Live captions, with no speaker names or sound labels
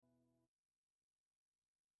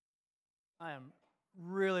I am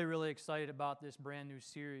really, really excited about this brand new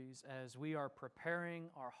series as we are preparing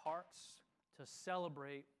our hearts to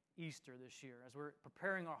celebrate Easter this year, as we're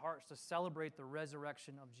preparing our hearts to celebrate the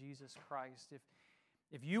resurrection of Jesus Christ.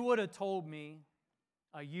 If you would have told me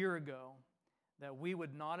a year ago that we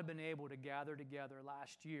would not have been able to gather together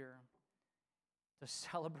last year to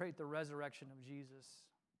celebrate the resurrection of Jesus,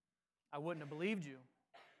 I wouldn't have believed you.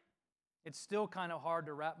 It's still kind of hard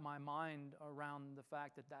to wrap my mind around the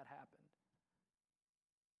fact that that happened.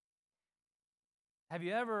 Have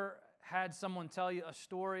you ever had someone tell you a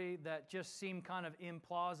story that just seemed kind of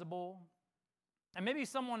implausible? And maybe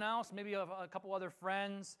someone else, maybe a couple other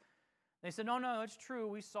friends, they said, no, it's true.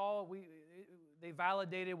 We saw, they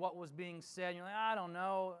validated what was being said. And you're like, I don't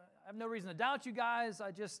know. I have no reason to doubt you guys.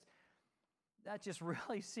 That just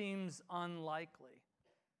really seems unlikely.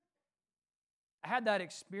 I had that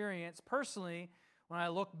experience personally when I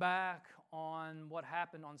look back on what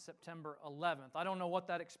happened on September 11th. I don't know what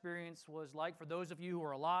that experience was like for those of you who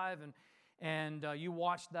are alive and you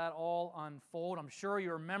watched that all unfold. I'm sure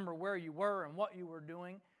you remember where you were and what you were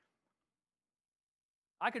doing.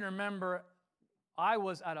 I can remember I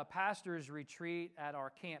was at a pastor's retreat at our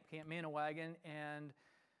Camp Manawagan, and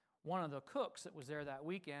one of the cooks that was there that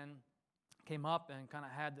weekend came up and kind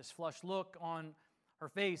of had this flushed look on her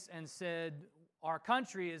face and said, our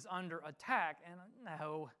country is under attack. And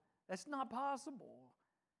no, that's not possible.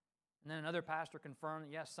 And then another pastor confirmed,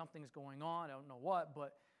 yes, something's going on. I don't know what,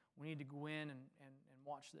 but we need to go in and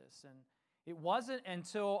watch this. And it wasn't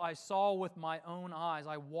until I saw with my own eyes,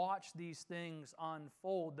 I watched these things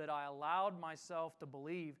unfold, that I allowed myself to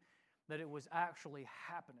believe that it was actually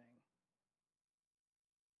happening.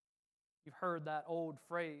 You've heard that old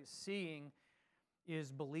phrase, seeing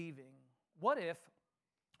is believing. What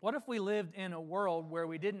if we lived in a world where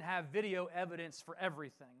we didn't have video evidence for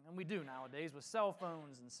everything? And we do nowadays with cell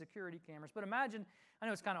phones and security cameras. But imagine, I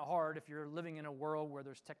know it's kind of hard if you're living in a world where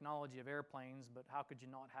there's technology of airplanes, but how could you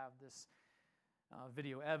not have this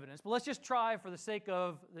video evidence? But let's just try, for the sake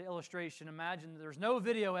of the illustration, imagine there's no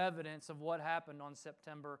video evidence of what happened on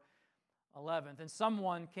September 11th. And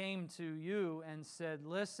someone came to you and said,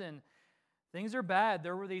 listen, things are bad.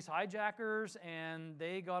 There were these hijackers, and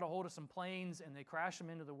they got a hold of some planes, and they crashed them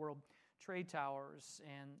into the World Trade Towers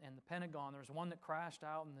and the Pentagon. There's one that crashed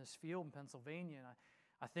out in this field in Pennsylvania, and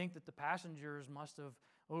I think that the passengers must have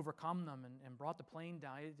overcome them and brought the plane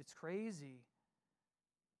down. It's crazy.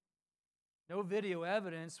 No video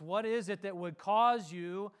evidence. What is it that would cause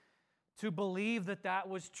you to believe that that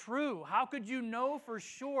was true? How could you know for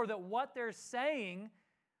sure that what they're saying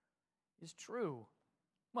is true?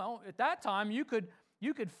 Well, at that time, you could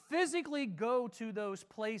physically go to those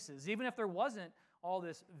places. Even if there wasn't all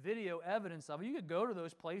this video evidence of it, you could go to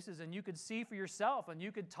those places and you could see for yourself, and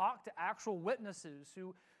you could talk to actual witnesses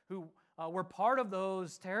who were part of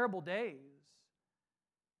those terrible days.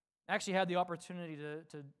 I actually had the opportunity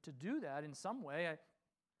to do that in some way.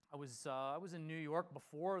 I was in New York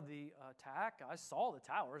before the attack. I saw the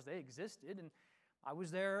towers. They existed, and I was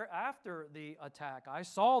there after the attack. I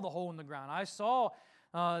saw the hole in the ground. I saw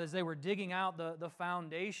as they were digging out the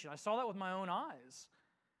foundation. I saw that with my own eyes.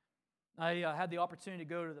 I had the opportunity to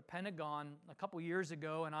go to the Pentagon a couple years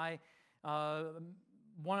ago, and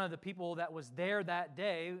one of the people that was there that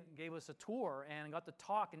day gave us a tour and got to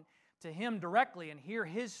talk to him directly and hear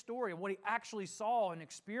his story of what he actually saw and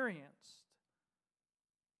experienced.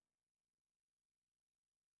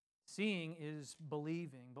 Seeing is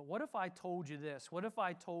believing. But what if I told you this? What if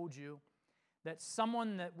I told you that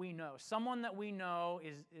someone that we know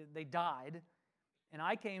they died, and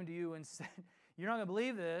I came to you and said, you're not going to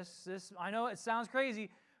believe this. I know it sounds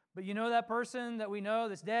crazy, but you know that person that we know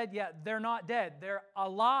that's dead? Yeah, they're not dead. They're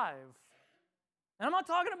alive. And I'm not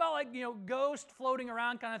talking about ghost floating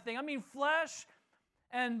around kind of thing. I mean flesh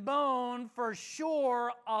and bone for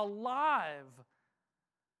sure, alive.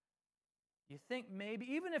 You think maybe,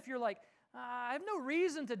 even if you're like, I have no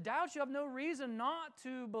reason to doubt you. I have no reason not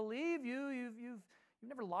to believe you. You've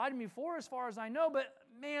never lied to me before, as far as I know. But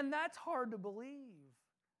man, that's hard to believe.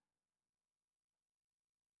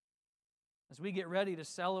 As we get ready to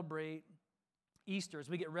celebrate Easter, as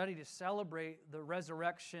we get ready to celebrate the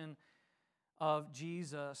resurrection of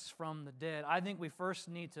Jesus from the dead, I think we first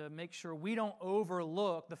need to make sure we don't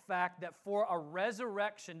overlook the fact that for a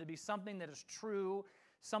resurrection to be something that is true,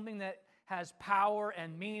 something that has power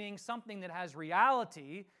and meaning, something that has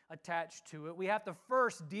reality attached to it, we have to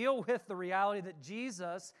first deal with the reality that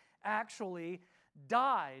Jesus actually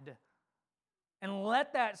died. And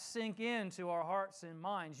let that sink into our hearts and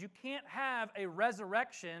minds. You can't have a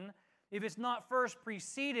resurrection if it's not first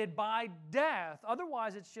preceded by death.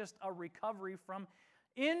 Otherwise, it's just a recovery from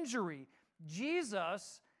injury.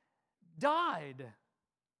 Jesus died.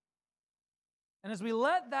 And as we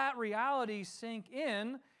let that reality sink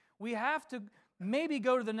in, we have to maybe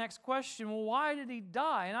go to the next question. Well, why did he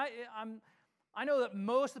die? And I know that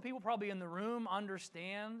most of the people probably in the room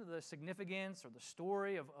understand the significance or the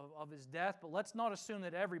story of his death, but let's not assume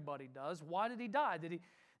that everybody does. Why did he die? Did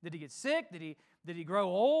he get sick? Did he grow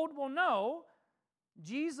old? Well, no.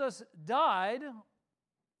 Jesus died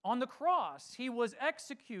on the cross. He was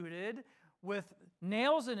executed with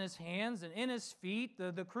nails in his hands and in his feet.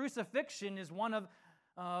 The crucifixion is one of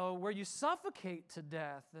where you suffocate to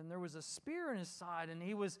death. And there was a spear in his side, and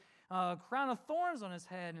he was a crown of thorns on his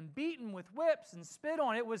head and beaten with whips and spit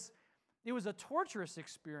on. It was a torturous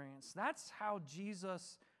experience. That's how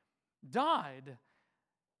Jesus died.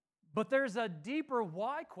 But there's a deeper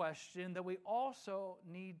why question that we also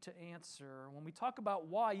need to answer. When we talk about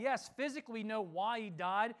why, yes, physically we know why he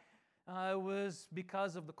died. It was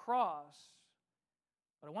because of the cross.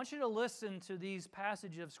 But I want you to listen to these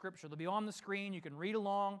passages of Scripture. They'll be on the screen. You can read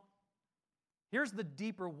along. Here's the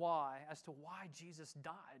deeper why as to why Jesus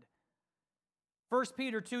died. 1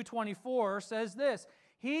 Peter 2:24 says this,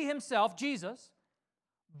 He himself, Jesus,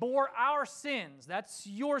 bore our sins. That's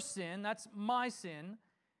your sin. That's my sin.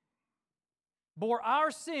 Bore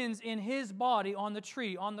our sins in his body on the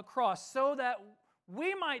tree, on the cross, so that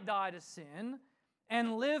we might die to sin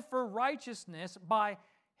and live for righteousness. By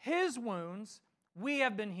his wounds we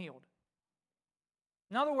have been healed.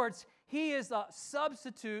 In other words, he is a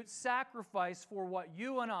substitute sacrifice for what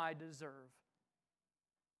you and I deserve.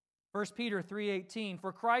 1 Peter 3:18,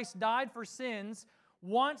 For Christ died for sins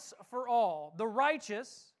once for all, the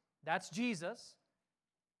righteous, that's Jesus,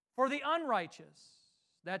 for the unrighteous,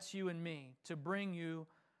 that's you and me, to bring you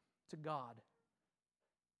to God.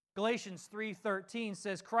 Galatians 3:13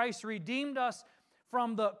 says, Christ redeemed us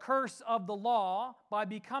from the curse of the law by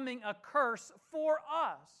becoming a curse for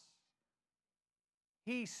us.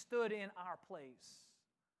 He stood in our place.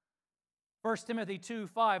 1 Timothy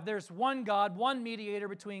 2:5, there's one God, one mediator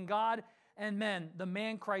between God and men, the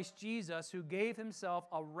man Christ Jesus, who gave himself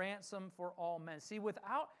a ransom for all men. See,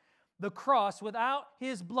 without the cross, without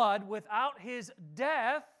his blood, without his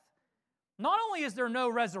death, not only is there no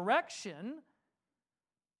resurrection,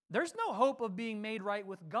 there's no hope of being made right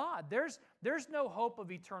with God. There's no hope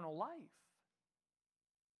of eternal life.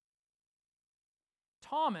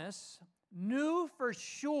 Thomas knew for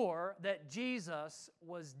sure that Jesus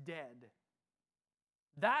was dead.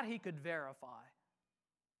 That he could verify.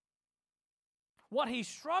 What he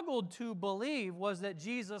struggled to believe was that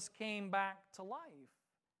Jesus came back to life.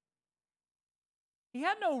 He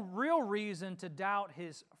had no real reason to doubt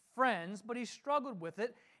his friends, but he struggled with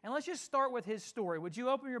it. And let's just start with his story. Would you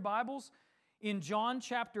open your Bibles in John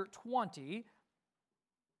chapter 20?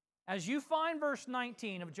 As you find verse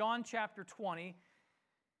 19 of John chapter 20,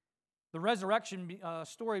 the resurrection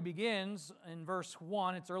story begins in verse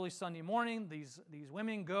 1. It's early Sunday morning. These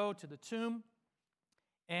women go to the tomb,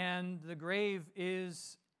 and the grave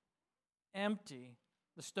is empty.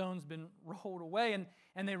 The stone's been rolled away,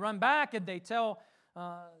 and they run back, and they tell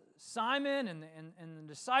Simon and the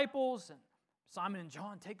disciples, and Simon and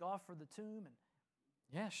John take off for the tomb, and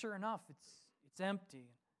yeah, sure enough, it's empty.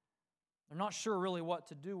 They're not sure really what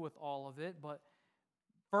to do with all of it, but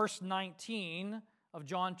verse 19 of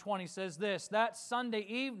John 20 says this, That Sunday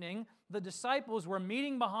evening, the disciples were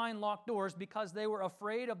meeting behind locked doors because they were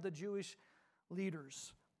afraid of the Jewish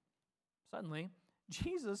leaders. Suddenly,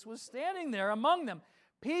 Jesus was standing there among them.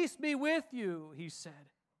 Peace be with you, he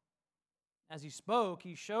said. As he spoke,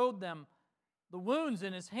 he showed them the wounds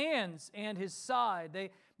in his hands and his side.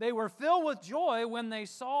 They were filled with joy when they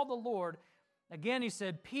saw the Lord. Again, he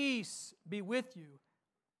said, Peace be with you.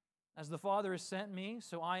 As the Father has sent me,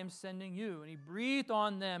 so I am sending you. And he breathed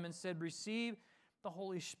on them and said, Receive the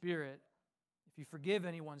Holy Spirit. If you forgive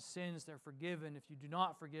anyone's sins, they're forgiven. If you do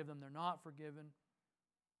not forgive them, they're not forgiven.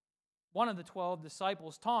 One of the 12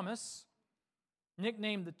 disciples, Thomas,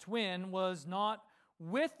 nicknamed the twin, was not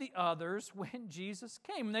with the others when Jesus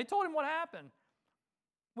came. And they told him what happened.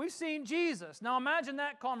 We've seen Jesus. Now imagine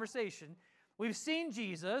that conversation. We've seen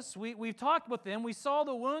Jesus. We've talked with him. We saw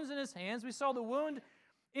the wounds in his hands. We saw the wound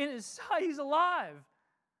in his side. He's alive.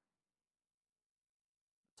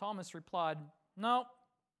 Thomas replied, No,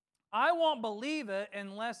 I won't believe it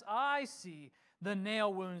unless I see the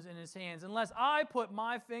nail wounds in his hands, unless I put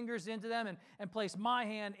my fingers into them and place my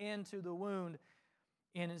hand into the wound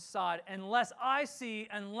in his side. Unless I see,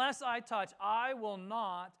 unless I touch, I will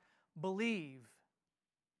not believe.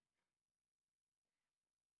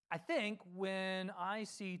 I think when I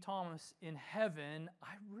see Thomas in heaven,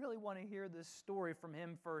 I really want to hear this story from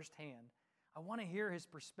him firsthand. I want to hear his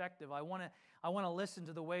perspective. I want to listen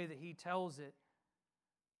to the way that he tells it.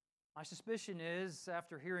 My suspicion is,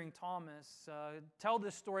 after hearing Thomas tell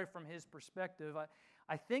this story from his perspective,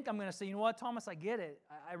 I think I'm going to say, you know what, Thomas, I get it.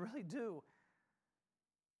 I really do.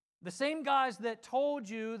 The same guys that told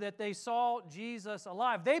you that they saw Jesus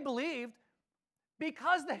alive, they believed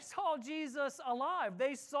because they saw Jesus alive.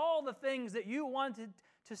 They saw the things that you wanted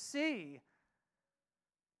to see.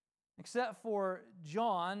 Except for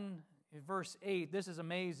John, in verse 8, this is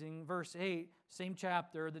amazing. Verse 8, same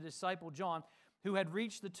chapter, the disciple John, who had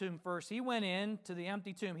reached the tomb first, he went in to the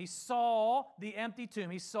empty tomb. He saw the empty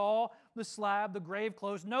tomb. He saw the slab, the grave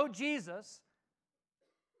closed. No Jesus,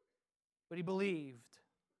 but he believed.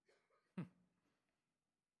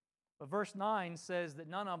 But verse 9 says that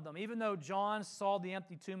none of them, even though John saw the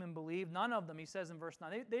empty tomb and believed, none of them, he says in verse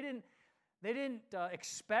 9, they didn't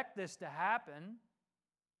expect this to happen.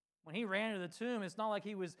 When he ran to the tomb, it's not like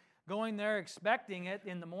he was going there expecting it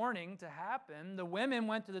in the morning to happen. The women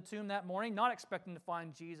went to the tomb that morning, not expecting to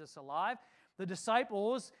find Jesus alive. The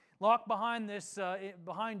disciples locked behind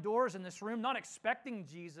doors in this room, not expecting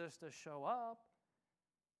Jesus to show up.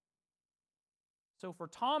 So for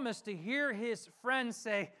Thomas to hear his friends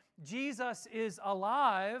say, Jesus is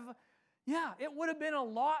alive, yeah, it would have been a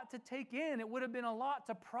lot to take in. It would have been a lot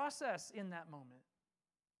to process in that moment.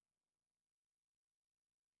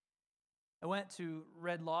 I went to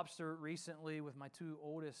Red Lobster recently with my two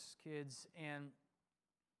oldest kids, and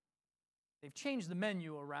they've changed the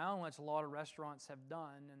menu around, which a lot of restaurants have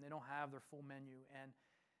done, and they don't have their full menu.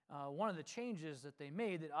 And one of the changes that they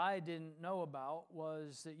made that I didn't know about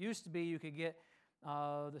was it used to be you could get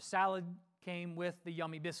the salad came with the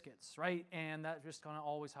yummy biscuits, right? And that's just kind of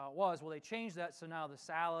always how it was. Well, they changed that, so now the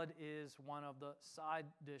salad is one of the side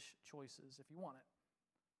dish choices if you want it.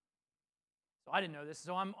 So I didn't know this.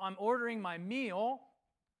 So I'm ordering my meal,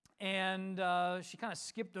 and she kind of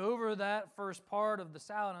skipped over that first part of the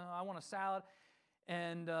salad. I want a salad,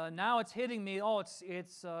 and now it's hitting me. Oh, it's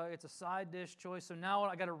a side dish choice. So now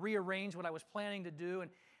I got to rearrange what I was planning to do, and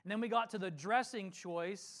then we got to the dressing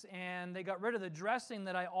choice, and they got rid of the dressing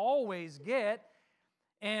that I always get.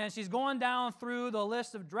 And she's going down through the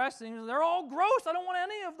list of dressings. They're all gross. I don't want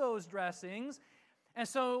any of those dressings. And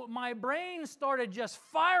so my brain started just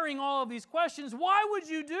firing all of these questions. Why would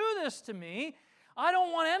you do this to me? I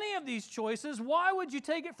don't want any of these choices. Why would you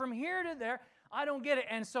take it from here to there? I don't get it.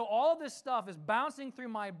 And so all of this stuff is bouncing through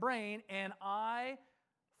my brain, and I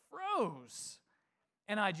froze.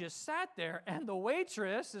 And I just sat there, and the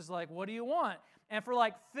waitress is like, what do you want? And for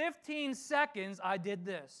like 15 seconds, I did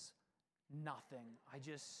this. Nothing. I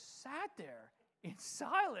just sat there in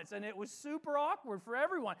silence, and it was super awkward for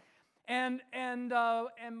everyone. And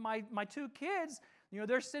my two kids,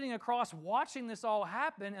 they're sitting across watching this all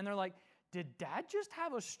happen, and they're like, did Dad just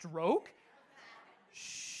have a stroke?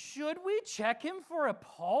 Should we check him for a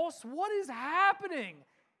pulse? What is happening?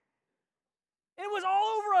 It was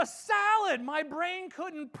all over a salad. My brain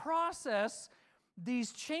couldn't process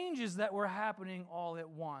these changes that were happening all at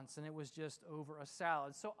once, and it was just over a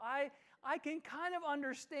salad. So I can kind of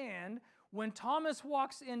understand when Thomas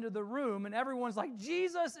walks into the room and everyone's like,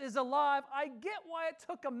 Jesus is alive. I get why it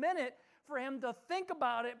took a minute for him to think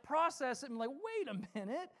about it, process it, and like, wait a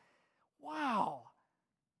minute. Wow.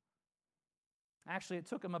 Actually, it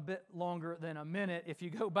took him a bit longer than a minute. If you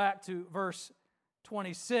go back to verse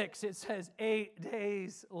 26, it says 8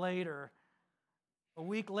 days later. A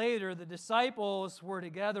week later, the disciples were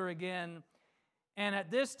together again, and at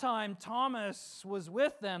this time, Thomas was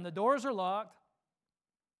with them. The doors are locked.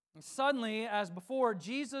 And suddenly, as before,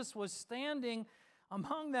 Jesus was standing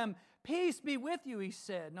among them. Peace be with you, he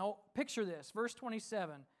said. Now, picture this, verse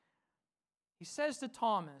 27. He says to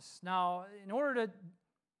Thomas, now, in order to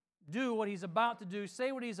do what he's about to do,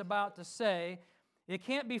 say what he's about to say, it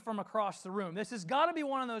can't be from across the room. This has got to be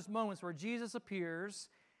one of those moments where Jesus appears,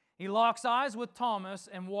 he locks eyes with Thomas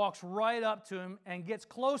and walks right up to him and gets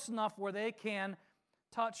close enough where they can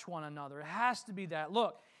touch one another. It has to be that.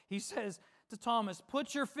 Look, he says to Thomas,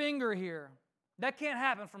 put your finger here. That can't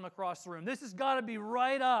happen from across the room. This has got to be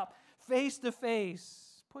right up, face to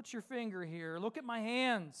face. Put your finger here. Look at my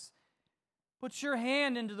hands. Put your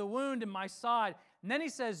hand into the wound in my side. And then he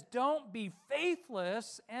says, don't be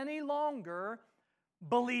faithless any longer.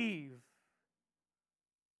 Believe.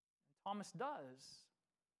 Thomas does.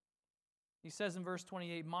 He says in verse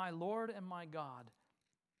 28, my Lord and my God,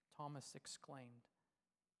 Thomas exclaimed.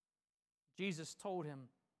 Jesus told him,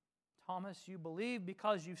 Thomas, you believe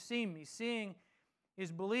because you've seen me. Seeing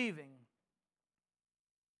is believing.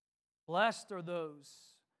 Blessed are those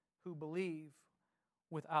who believe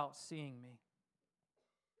without seeing me.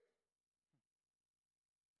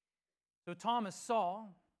 So Thomas saw,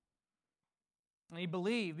 and he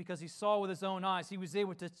believed because he saw with his own eyes. He was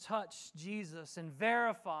able to touch Jesus and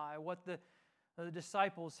verify what the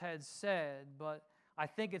disciples had said. But I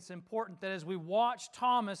think it's important that as we watch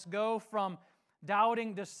Thomas go from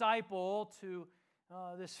doubting disciple to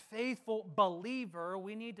this faithful believer,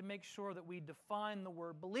 we need to make sure that we define the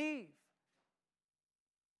word believe.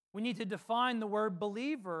 We need to define the word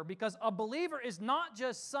believer, because a believer is not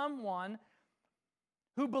just someone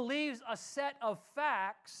who believes a set of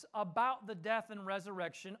facts about the death and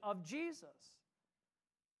resurrection of Jesus.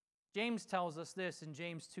 James tells us this in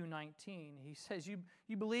James 2:19. He says,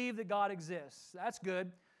 you believe that God exists. That's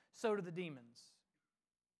good. So do the demons.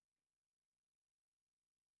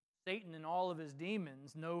 Satan and all of his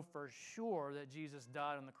demons know for sure that Jesus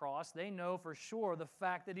died on the cross. They know for sure the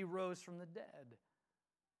fact that he rose from the dead.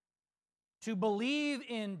 To believe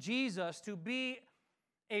in Jesus, to be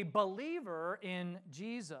a believer in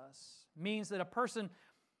Jesus, means that a person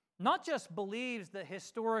not just believes the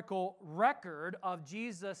historical record of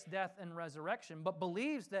Jesus' death and resurrection, but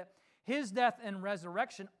believes that his death and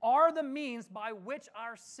resurrection are the means by which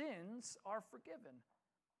our sins are forgiven,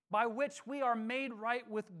 by which we are made right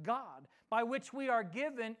with God, by which we are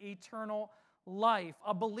given eternal life.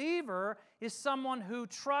 A believer is someone who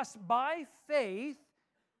trusts by faith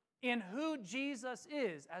in who Jesus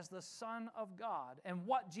is as the Son of God and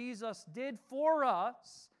what Jesus did for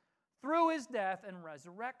us through his death and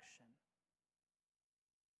resurrection.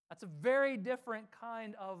 That's a very different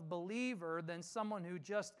kind of believer than someone who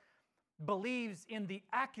just believes in the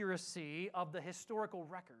accuracy of the historical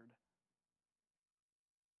record.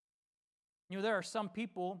 You know, there are some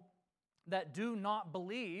people that do not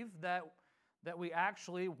believe that we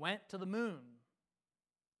actually went to the moon.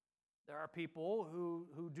 There are people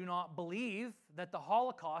who do not believe that the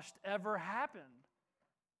Holocaust ever happened.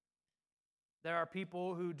 There are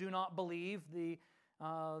people who do not believe the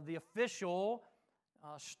official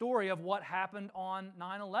story of what happened on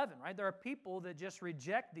 9/11, right? There are people that just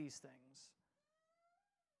reject these things.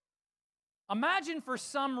 Imagine for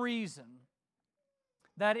some reason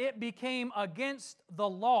that it became against the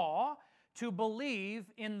law to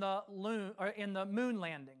believe in the moon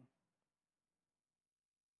landing.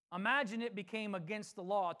 Imagine it became against the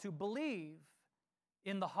law to believe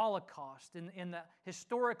in the Holocaust, in the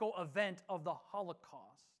historical event of the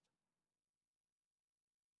Holocaust.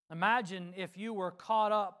 Imagine if you were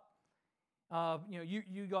caught up,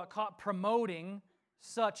 you got caught promoting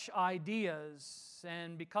such ideas,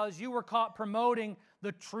 and because you were caught promoting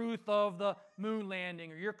the truth of the moon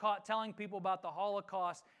landing, or you're caught telling people about the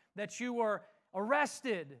Holocaust, that you were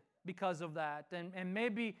arrested because of that, and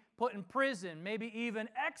maybe put in prison, maybe even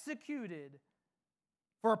executed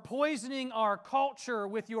for poisoning our culture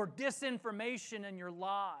with your disinformation and your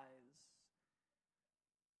lies.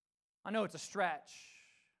 I know it's a stretch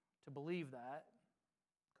to believe that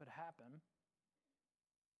could happen.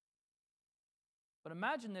 But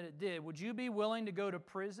imagine that it did. Would you be willing to go to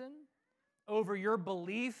prison over your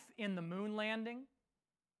belief in the moon landing?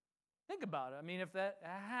 Think about it. I mean, if that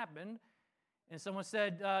happened, and someone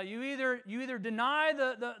said, you either deny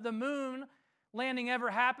the moon landing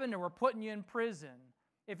ever happened, or we're putting you in prison.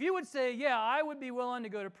 If you would say, yeah, I would be willing to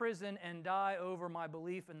go to prison and die over my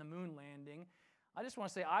belief in the moon landing, I just want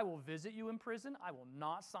to say I will visit you in prison. I will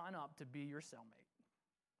not sign up to be your cellmate.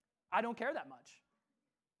 I don't care that much.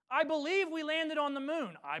 I believe we landed on the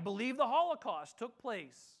moon. I believe the Holocaust took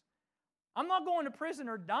place. I'm not going to prison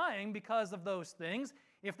or dying because of those things.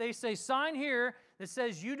 If they say, sign here that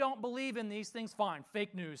says you don't believe in these things, fine.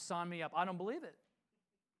 Fake news, sign me up. I don't believe it.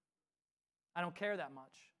 I don't care that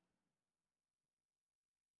much.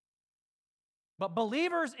 But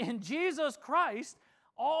believers in Jesus Christ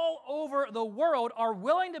all over the world are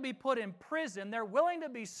willing to be put in prison. They're willing to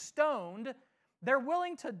be stoned. They're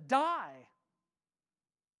willing to die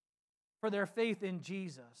for their faith in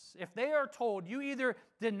Jesus. If they are told, you either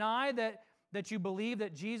deny that you believe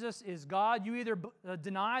that Jesus is God, you either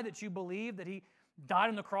deny that you believe that he died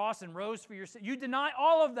on the cross and rose for your sin, you deny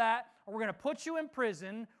all of that, or we're going to put you in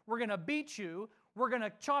prison, we're going to beat you, we're going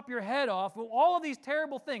to chop your head off, well, all of these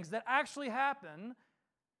terrible things that actually happen,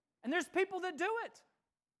 and there's people that do it.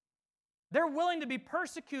 They're willing to be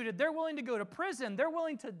persecuted, they're willing to go to prison, they're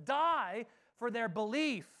willing to die for their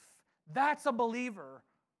belief. That's a believer.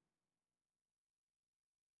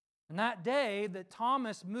 And that day that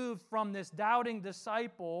Thomas moved from this doubting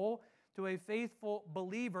disciple to a faithful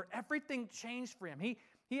believer, everything changed for him.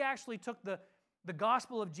 He actually took the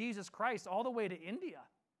gospel of Jesus Christ all the way to India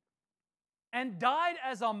and died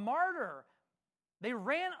as a martyr. They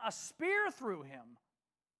ran a spear through him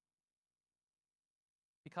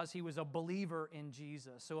because he was a believer in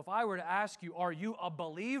Jesus. So if I were to ask you, are you a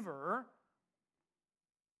believer?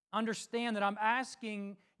 Understand that I'm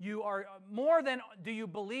asking you, are more than do you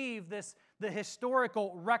believe the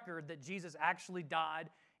historical record that Jesus actually died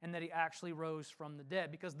and that he actually rose from the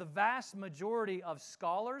dead? Because the vast majority of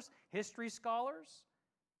scholars, history scholars,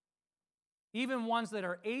 even ones that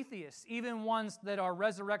are atheists, even ones that are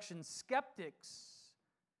resurrection skeptics,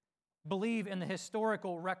 believe in the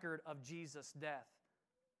historical record of Jesus' death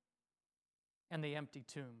and the empty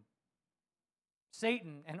tomb.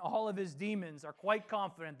 Satan and all of his demons are quite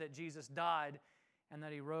confident that Jesus died and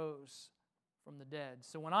that he rose from the dead.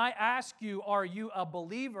 So when I ask you, are you a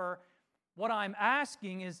believer? What I'm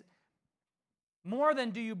asking is more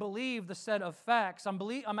than do you believe the set of facts.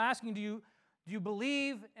 I'm asking, do you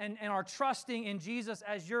believe and are trusting in Jesus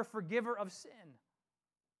as your forgiver of sin?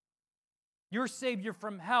 Your Savior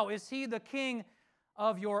from hell? Is he the King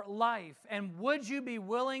of your life? And would you be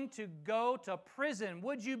willing to go to prison?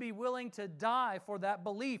 Would you be willing to die for that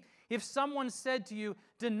belief? If someone said to you,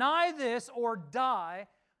 deny this or die,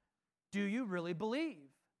 do you really believe?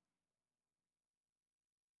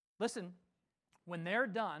 Listen, when they're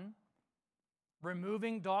done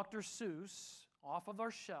removing Dr. Seuss off of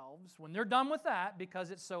our shelves, when they're done with that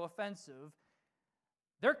because it's so offensive,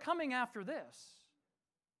 they're coming after this.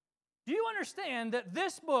 Do you understand that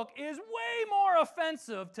this book is way more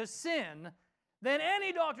offensive to sin than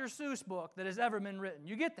any Dr. Seuss book that has ever been written?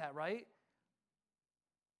 You get that, right?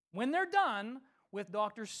 When they're done with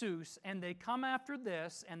Dr. Seuss and they come after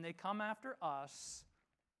this and they come after us,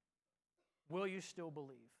 will you still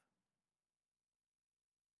believe?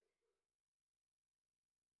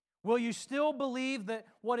 Will you still believe that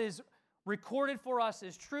what is recorded for us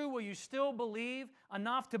is true? Will you still believe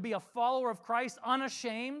enough to be a follower of Christ,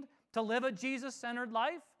 unashamed, to live a Jesus-centered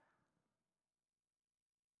life?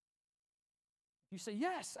 You say,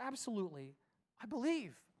 yes, absolutely. I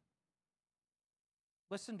believe.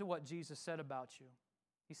 Listen to what Jesus said about you.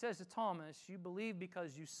 He says to Thomas, you believe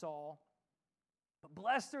because you saw, but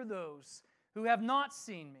blessed are those who have not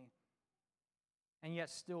seen me and yet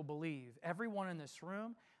still believe. Everyone in this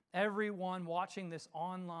room, everyone watching this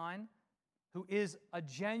online who is a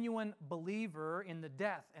genuine believer in the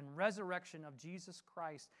death and resurrection of Jesus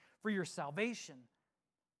Christ for your salvation,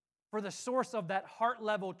 for the source of that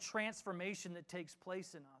heart-level transformation that takes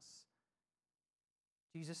place in us.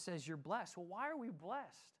 Jesus says you're blessed. Well, why are we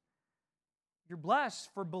blessed? You're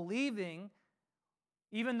blessed for believing,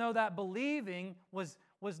 even though that believing was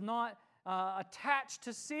not attached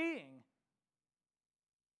to seeing.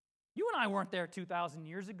 You and I weren't there 2,000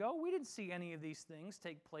 years ago. We didn't see any of these things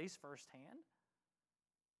take place firsthand.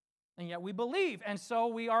 And yet we believe, and so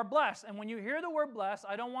we are blessed. And when you hear the word blessed,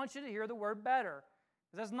 I don't want you to hear the word better,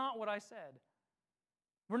 because that's not what I said.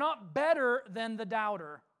 We're not better than the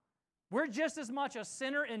doubter. We're just as much a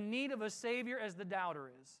sinner in need of a Savior as the doubter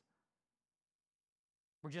is.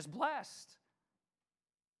 We're just blessed.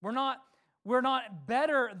 We're not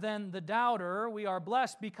better than the doubter. We are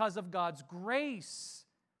blessed because of God's grace.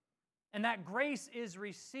 And that grace is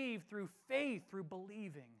received through faith, through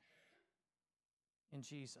believing in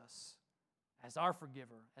Jesus as our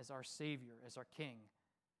forgiver, as our Savior, as our King.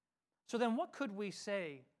 So then what could we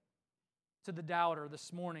say to the doubter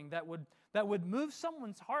this morning that would move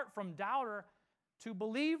someone's heart from doubter to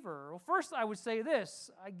believer? Well, first I would say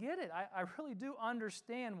this. I get it. I really do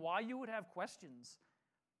understand why you would have questions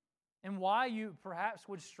and why you perhaps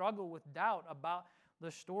would struggle with doubt about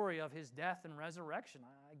the story of his death and resurrection.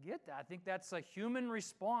 I get that. I think that's a human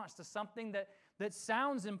response to something that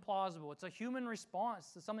sounds implausible. It's a human response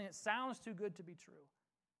to something that sounds too good to be true.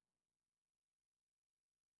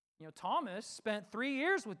 You know, Thomas spent 3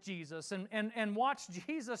 years with Jesus and watched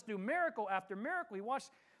Jesus do miracle after miracle. He watched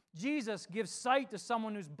Jesus give sight to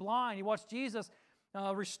someone who's blind. He watched Jesus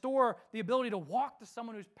restore the ability to walk to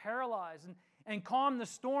someone who's paralyzed and calm the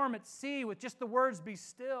storm at sea with just the words, "Be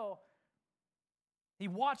still." He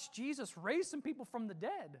watched Jesus raise some people from the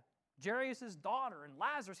dead. Jairus' daughter and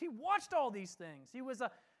Lazarus. He watched all these things. He was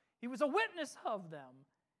a witness of them.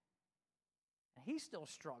 And he still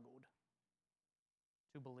struggled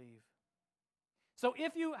to believe. So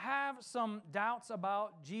if you have some doubts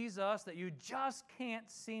about Jesus that you just can't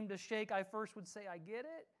seem to shake, I first would say I get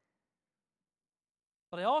it.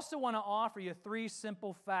 But I also want to offer you 3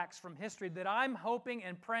 simple facts from history that I'm hoping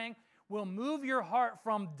and praying will move your heart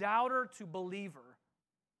from doubter to believer.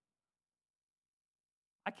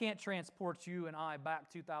 I can't transport you and I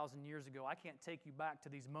back 2,000 years ago. I can't take you back to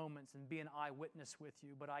these moments and be an eyewitness with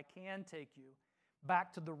you, but I can take you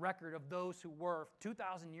back to the record of those who were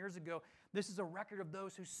 2,000 years ago. This is a record of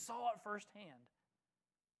those who saw it firsthand.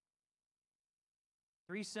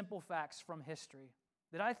 3 simple facts from history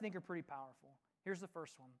that I think are pretty powerful. Here's the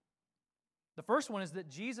first one. The first one is that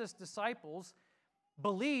Jesus' disciples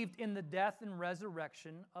believed in the death and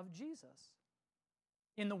resurrection of Jesus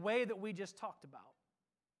in the way that we just talked about.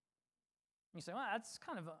 You say, well, that's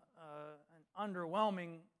kind of an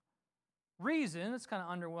underwhelming reason. It's kind of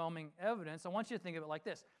underwhelming evidence. I want you to think of it like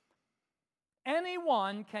this.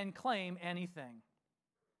 Anyone can claim anything.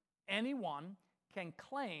 Anyone can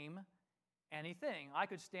claim anything. I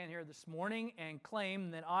could stand here this morning and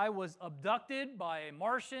claim that I was abducted by a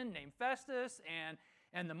Martian named Festus,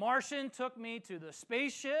 and the Martian took me to the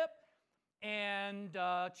spaceship and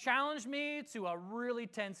challenged me to a really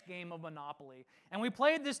tense game of Monopoly. And we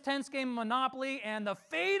played this tense game of Monopoly, and the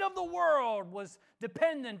fate of the world was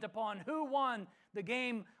dependent upon who won the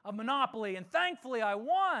game of Monopoly. And thankfully, I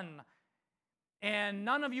won. And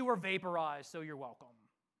none of you were vaporized, so you're welcome.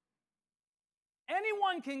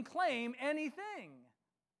 Anyone can claim anything.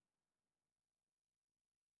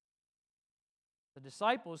 The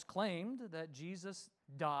disciples claimed that Jesus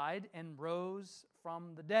died and rose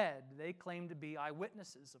from the dead. They claimed to be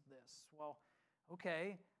eyewitnesses of this. Well,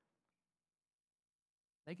 okay,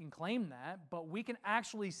 they can claim that, but we can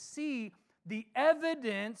actually see the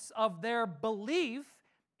evidence of their belief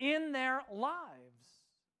in their lives.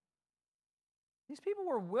 These people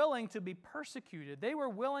were willing to be persecuted. They were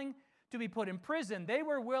willing to be put in prison. They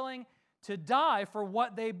were willing to die for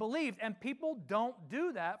what they believed. And people don't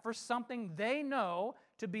do that for something they know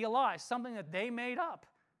to be a lie, something that they made up.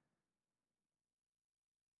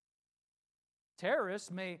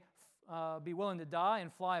 Terrorists may be willing to die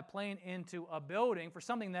and fly a plane into a building for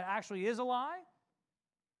something that actually is a lie,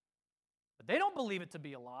 but they don't believe it to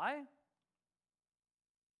be a lie.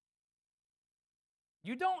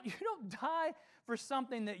 You don't die for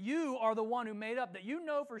something that you are the one who made up, that you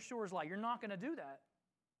know for sure is a lie. You're not going to do that.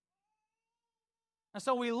 And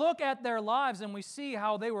so we look at their lives and we see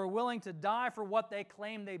how they were willing to die for what they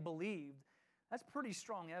claimed they believed. That's pretty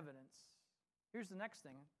strong evidence. Here's the next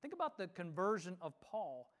thing. Think about the conversion of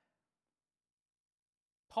Paul.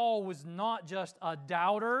 Paul was not just a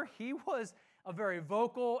doubter. He was a very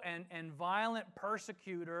vocal and violent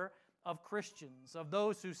persecutor of Christians, of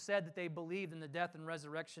those who said that they believed in the death and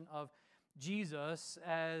resurrection of Jesus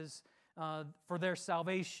as for their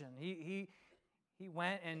salvation. He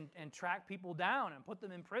went and tracked people down and put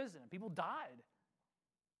them in prison. People died.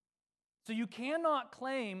 So you cannot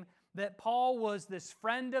claim that Paul was this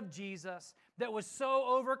friend of Jesus that was so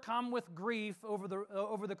overcome with grief over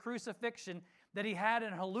the crucifixion that he had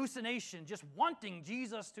an hallucination just wanting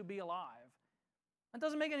Jesus to be alive. That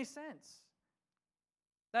doesn't make any sense.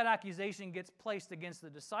 That accusation gets placed against the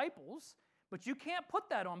disciples, but you can't put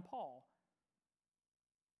that on Paul.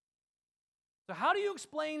 So how do you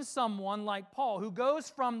explain someone like Paul who goes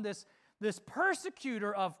from this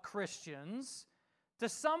persecutor of Christians to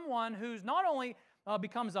someone who's not only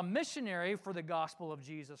becomes a missionary for the gospel of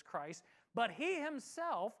Jesus Christ, but he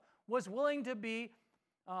himself was willing to be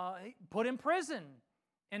put in prison,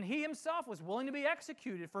 and he himself was willing to be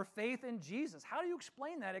executed for faith in Jesus? How do you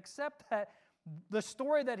explain that except that the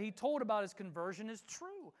story that he told about his conversion is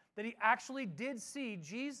true, that he actually did see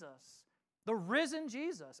Jesus, the risen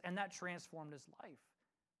Jesus, and that transformed his life?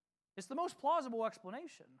 It's the most plausible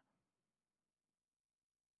explanation.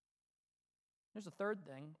 Here's the third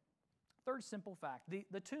thing, third simple fact.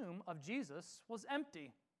 The tomb of Jesus was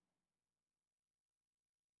empty.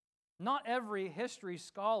 Not every history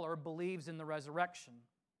scholar believes in the resurrection,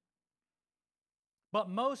 but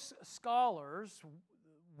most scholars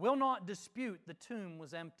will not dispute the tomb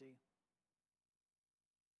was empty.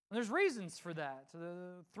 And there's reasons for that.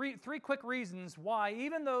 Three quick reasons why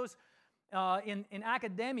even those in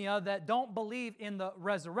academia that don't believe in the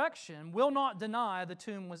resurrection will not deny the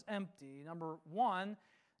tomb was empty. Number one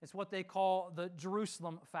is what they call the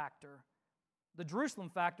Jerusalem factor. The Jerusalem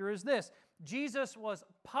factor is this: Jesus was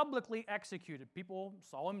publicly executed. People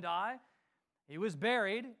saw him die. He was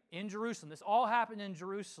buried in Jerusalem. This all happened in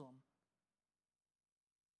Jerusalem.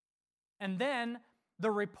 And then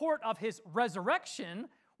the report of his resurrection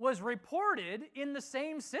was reported in the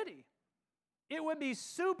same city. It would be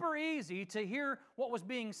super easy to hear what was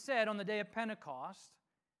being said on the day of Pentecost.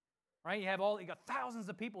 Right? You got thousands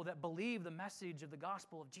of people that believe the message of the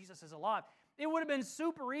gospel of Jesus is alive. It would have been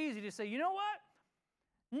super easy to say, you know what?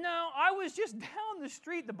 No, I was just down the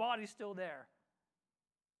street, the body's still there.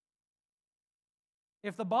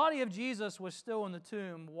 If the body of Jesus was still in the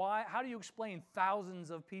tomb, how do you explain thousands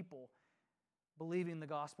of people believing the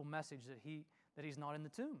gospel message that he's not in the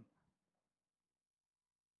tomb?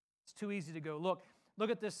 It's too easy to go. Look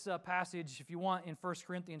at this passage, if you want, in 1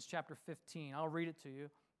 Corinthians chapter 15. I'll read it to you.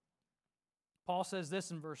 Paul says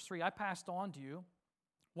this in verse 3, I passed on to you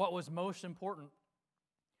what was most important,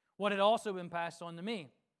 what had also been passed on to me.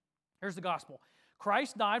 Here's the gospel.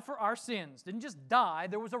 Christ died for our sins. Didn't just die,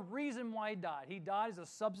 there was a reason why he died. He died as a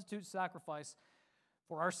substitute sacrifice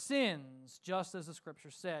for our sins, just as the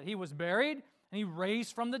Scripture said. He was buried, and he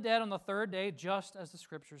raised from the dead on the third day, just as the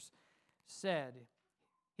Scriptures said.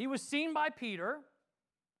 He was seen by Peter,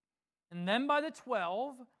 and then by the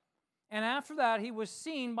 12, and after that he was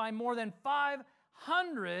seen by more than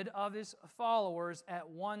 500 of his followers at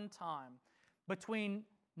one time. Between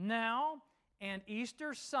now and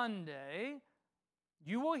Easter Sunday,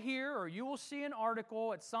 you will hear or you will see an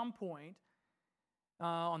article at some point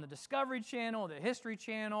on the Discovery Channel, the History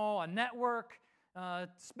Channel, a network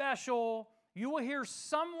special. You will hear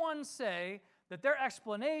someone say that their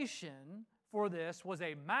explanation for this was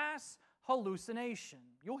a mass hallucination.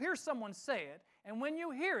 You'll hear someone say it, and when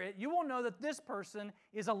you hear it, you will know that this person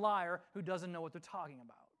is a liar who doesn't know what they're talking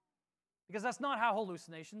about. Because that's not how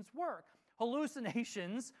hallucinations work.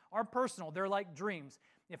 Hallucinations are personal. They're like dreams.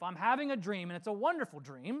 If I'm having a dream, and it's a wonderful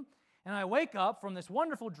dream, and I wake up from this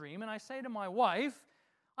wonderful dream, and I say to my wife,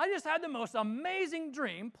 I just had the most amazing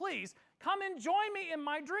dream. Please, come and join me in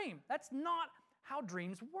my dream. That's not how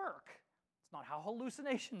dreams work. It's not how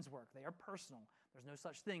hallucinations work. They are personal. There's no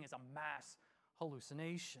such thing as a mass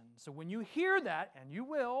hallucination. So when you hear that, and you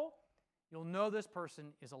will, you'll know this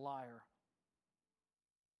person is a liar.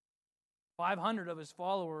 500 of his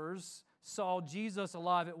followers saw Jesus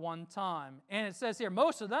alive at one time. And it says here,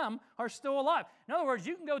 most of them are still alive. In other words,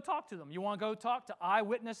 you can go talk to them. You want to go talk to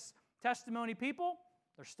eyewitness testimony people?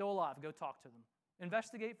 They're still alive. Go talk to them.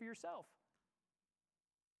 Investigate for yourself.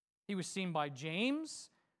 He was seen by James,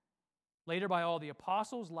 later by all the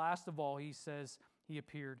apostles. Last of all, he says he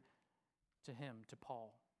appeared to him, to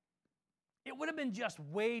Paul. It would have been just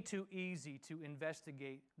way too easy to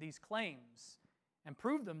investigate these claims and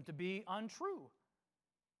prove them to be untrue.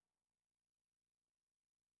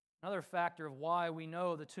 Another factor of why we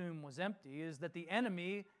know the tomb was empty is that the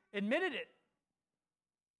enemy admitted it.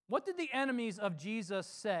 What did the enemies of Jesus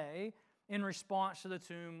say in response to the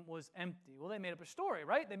tomb was empty? Well, they made up a story,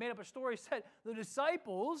 right? They made up a story, said the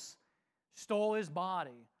disciples stole his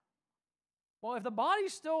body. Well, if the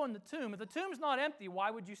body's still in the tomb, if the tomb's not empty,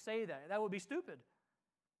 why would you say that? That would be stupid.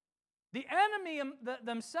 The enemy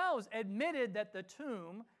themselves admitted that the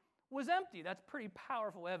tomb was empty. That's pretty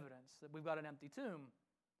powerful evidence that we've got an empty tomb.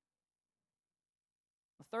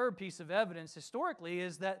 The third piece of evidence historically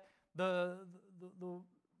is that the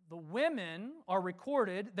women are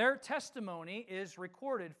recorded, their testimony is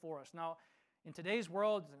recorded for us. Now, in today's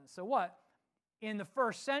world, so what? In the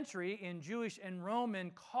first century, in Jewish and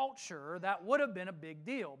Roman culture, that would have been a big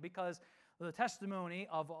deal because the testimony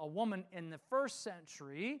of a woman in the first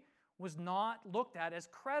century was not looked at as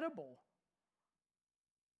credible.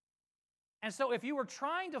 And so if you were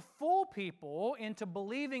trying to fool people into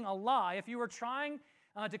believing a lie, if you were trying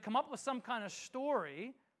to come up with some kind of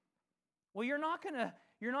story, well, you're not going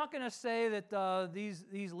to say that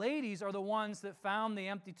these ladies are the ones that found the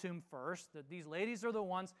empty tomb first, that these ladies are the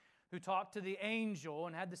ones who talked to the angel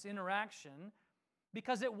and had this interaction,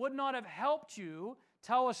 because it would not have helped you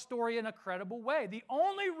tell a story in a credible way. The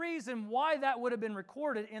only reason why that would have been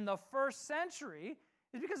recorded in the first century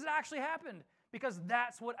is because it actually happened, because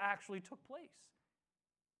that's what actually took place.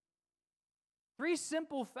 3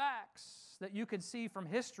 simple facts that you could see from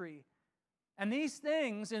history. And these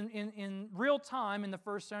things in real time in the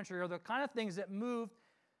first century are the kind of things that moved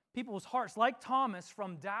people's hearts, like Thomas,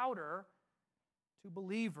 from doubter to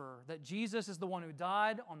believer, that Jesus is the one who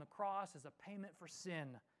died on the cross as a payment for sin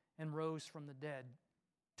and rose from the dead.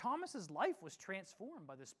 Thomas's life was transformed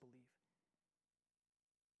by this belief.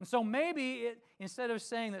 And so maybe instead of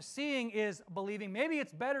saying that seeing is believing, maybe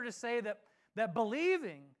it's better to say that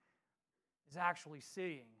believing is actually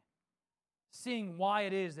seeing. Seeing why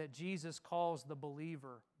it is that Jesus calls the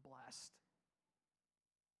believer blessed.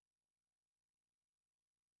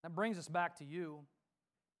 That brings us back to you.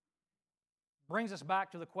 Brings us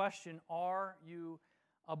back to the question, are you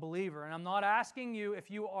a believer? And I'm not asking you if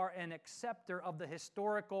you are an acceptor of the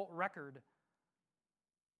historical record.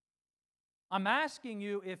 I'm asking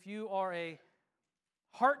you if you are a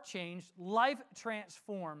heart-changed,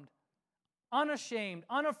 life-transformed, unashamed,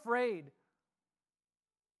 unafraid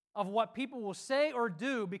of what people will say or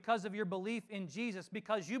do because of your belief in Jesus,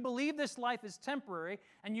 because you believe this life is temporary,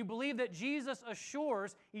 and you believe that Jesus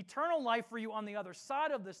assures eternal life for you on the other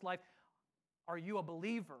side of this life. Are you a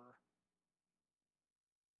believer?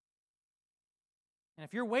 And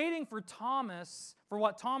if you're waiting for Thomas, for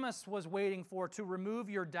what Thomas was waiting for, to remove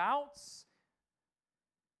your doubts,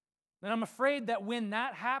 then I'm afraid that when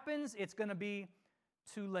that happens, it's going to be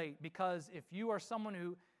too late. Because if you are someone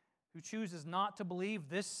who chooses not to believe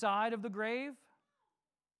this side of the grave,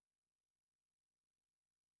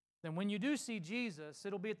 then when you do see Jesus,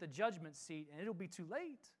 it'll be at the judgment seat and it'll be too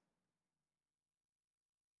late.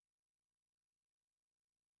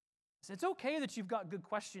 So it's okay that you've got good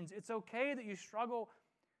questions. It's okay that you struggle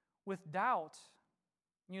with doubt.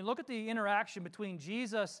 When you look at the interaction between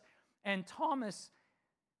Jesus and Thomas,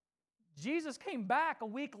 Jesus came back a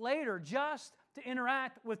week later just to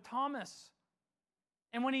interact with Thomas.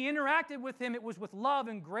 And when he interacted with him, it was with love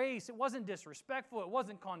and grace. It wasn't disrespectful. It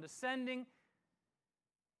wasn't condescending.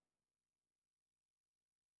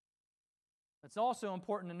 It's also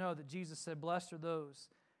important to know that Jesus said, "Blessed are those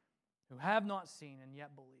who have not seen and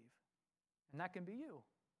yet believe." And that can be you.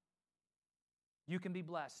 You can be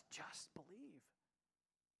blessed. Just believe.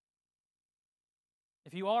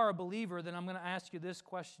 If you are a believer, then I'm going to ask you this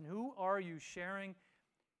question. Who are you sharing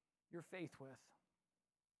your faith with?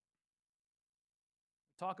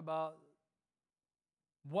 Talk about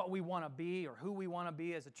what we want to be or who we want to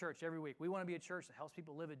be as a church every week. We want to be a church that helps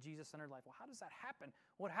people live a Jesus-centered life. Well, how does that happen?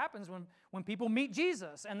 What happens when people meet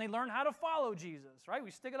Jesus and they learn how to follow Jesus, right?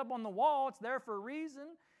 We stick it up on the wall. It's there for a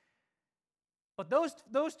reason. But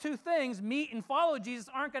those two things, meet and follow Jesus,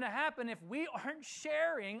 aren't going to happen if we aren't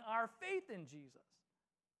sharing our faith in Jesus.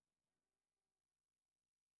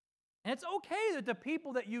 And it's okay that the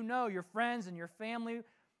people that you know, your friends and your family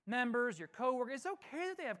members, your coworkers, it's okay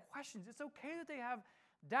that they have questions. It's okay that they have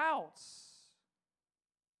doubts.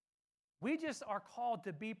 We just are called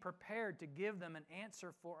to be prepared to give them an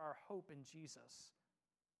answer for our hope in Jesus.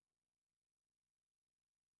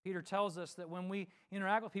 Peter tells us that when we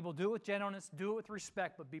interact with people, do it with gentleness, do it with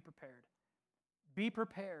respect, but be prepared. Be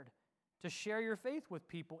prepared to share your faith with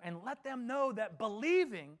people and let them know that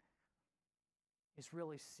believing is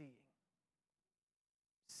really seeing.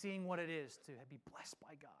 Seeing what it is to be blessed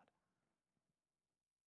by God.